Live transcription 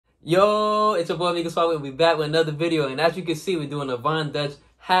Yo, it's your boy MIGO Family. We'll be back with another video, and as you can see, we're doing a Von Dutch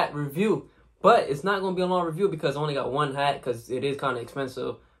hat review. But it's not gonna be a long review because I only got one hat because it is kind of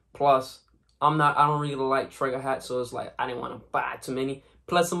expensive. Plus, I don't really like trigger hats, so it's like I didn't want to buy too many.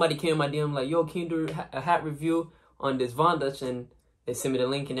 Plus, somebody came in my DM like, "Yo, can you do a hat review on this Von Dutch?" And they sent me the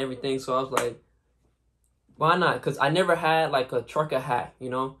link and everything. So I was like, why not? Because I never had like a trucker hat. You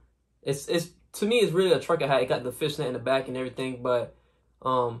know, it's to me it's really a trucker hat. It got the fishnet in the back and everything, but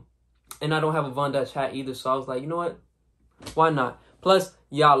and I don't have a Von Dutch hat either, so I was like, you know what? Why not? Plus,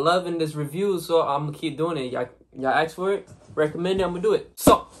 y'all loving this review, so I'm gonna keep doing it. Y'all asked for it, recommend it, I'm gonna do it.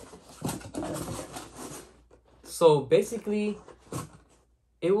 So basically,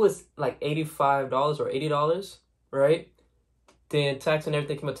 it was like $85 or $80, right? Then tax and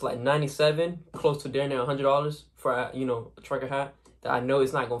everything came up to like $97, close to near $100 for a trucker hat that I know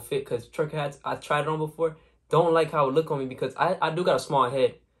it's not gonna fit because trucker hats I tried it on before. Don't like how it look on me because I do got a small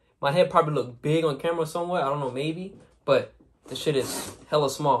head. My head probably look big on camera somewhere. I don't know, maybe. But the shit is hella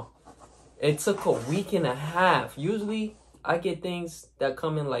small. It took a week and a half. Usually, I get things that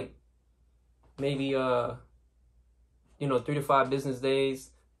come in like maybe 3 to 5 business days.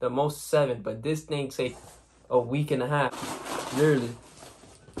 The most 7. But this thing take a week and a half. Literally.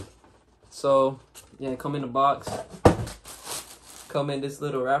 So, yeah, come in the box. Come in this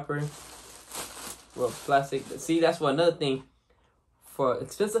little wrapper. Well, plastic. See, that's what another thing. For an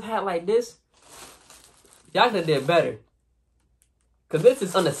expensive hat like this, y'all could have did better. Because this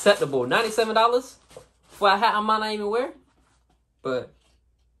is unacceptable. $97 for a hat I might not even wear. But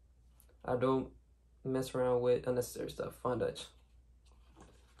I don't mess around with unnecessary stuff. Von Dutch.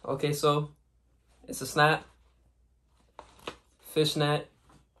 Okay, so it's a snap. Fishnet.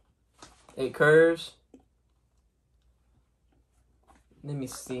 It curves. Let me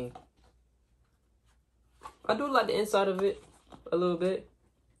see. I do like the inside of it a little bit.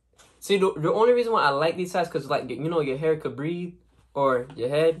 See, the only reason why I like these hats because, like, your hair could breathe, or your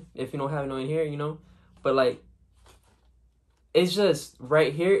head if you don't have no in hair, But like, it's just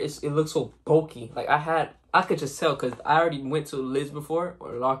right here. It looks so bulky. Like I could just tell because I already went to Liz before,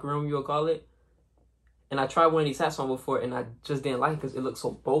 or locker room you'll call it, and I tried one of these hats on before, and I just didn't like it because it looks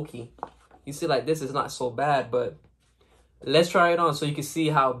so bulky. You see, like this is not so bad, but let's try it on so you can see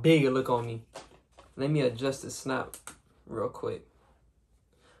how big it look on me. Let me adjust the snap real quick.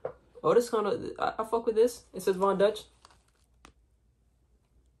 Oh, this kind of, I fuck with this. It says Von Dutch.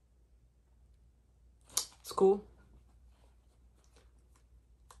 It's cool.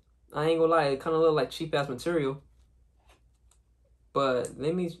 I ain't gonna lie, it kind of look like cheap ass material. But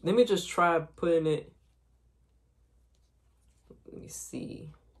let me just try putting it. Let me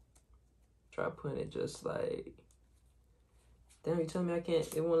see. Try putting it just like. Damn, you telling me I can't?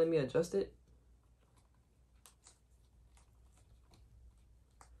 It won't let me adjust it.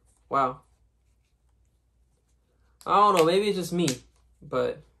 Wow. I don't know, maybe it's just me,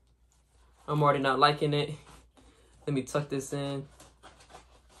 but I'm already not liking it. Let me tuck this in.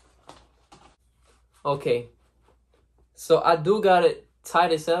 Okay. So I do got it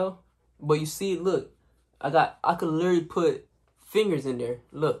tight as hell, but you see, look, I could literally put fingers in there.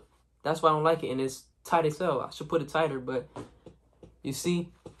 Look, that's why I don't like it, and it's tight as hell. I should put it tighter, but you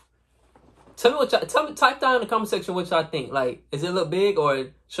see. Tell me type down in the comment section what y'all think. Like, does it look big or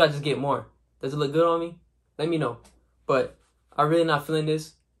should I just get more? Does it look good on me? Let me know. But I'm really not feeling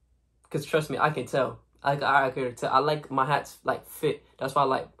this. Because trust me, I can tell. I can tell. I like my hats like fit. That's why I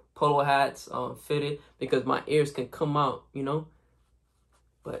like polo hats fitted. Because my ears can come out,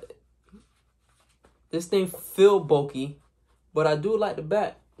 But this thing feel bulky. But I do like the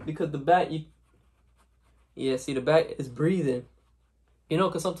back. Because the back, see the back is breathing.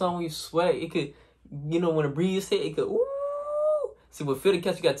 Because sometimes when you sweat, it could, when a breeze hit, it could, ooh. See, with fitted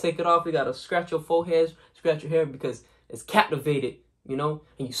caps, you got to take it off. You got to scratch your forehead, scratch your hair because it's captivated, and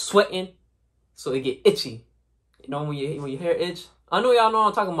you sweating, so it get itchy. When your hair itch. I know y'all know what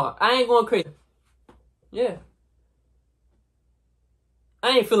I'm talking about. I ain't going crazy. Yeah.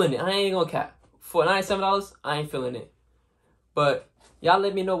 I ain't feeling it. I ain't going to cap. For $97, I ain't feeling it. But y'all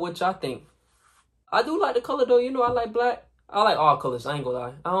let me know what y'all think. I do like the color, though. I like black. I like all colors. I ain't gonna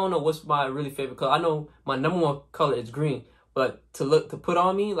lie. I don't know what's my really favorite color. I know my #1 color is green, but to put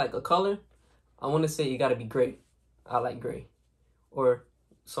on me like a color, I want to say it gotta be gray. I like gray, or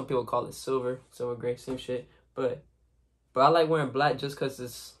some people call it silver gray, same shit. But I like wearing black just cause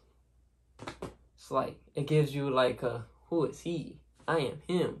it's like it gives you like who is he? I am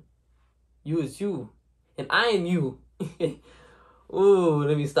him. You is you, and I am you. Ooh,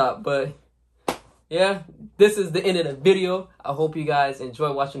 let me stop. But yeah, this is the end of the video. I hope you guys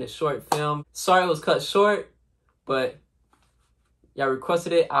enjoy watching this short film. Sorry it was cut short, but Y'all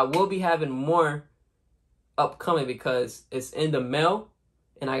requested it. I will be having more upcoming because it's in the mail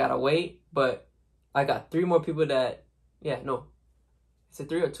and I gotta wait. But I got 3 more people that, yeah, no. Is it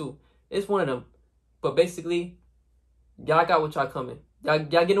 3 or 2? It's one of them. But basically, y'all got what y'all coming. Y'all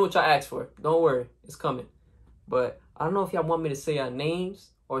getting what y'all asked for. Don't worry. It's coming. But I don't know if y'all want me to say y'all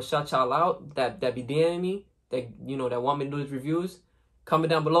names or shout y'all out that be DMing me, that, you know, that want me to do these reviews. Comment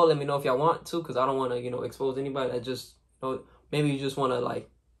down below. Let me know if y'all want to, because I don't want to, you know, expose anybody that just, you know, maybe you just want to, like,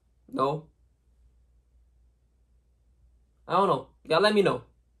 know. I don't know. Y'all let me know.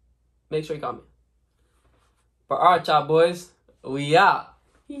 Make sure you comment. But all right, y'all boys. We out.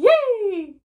 Yeah.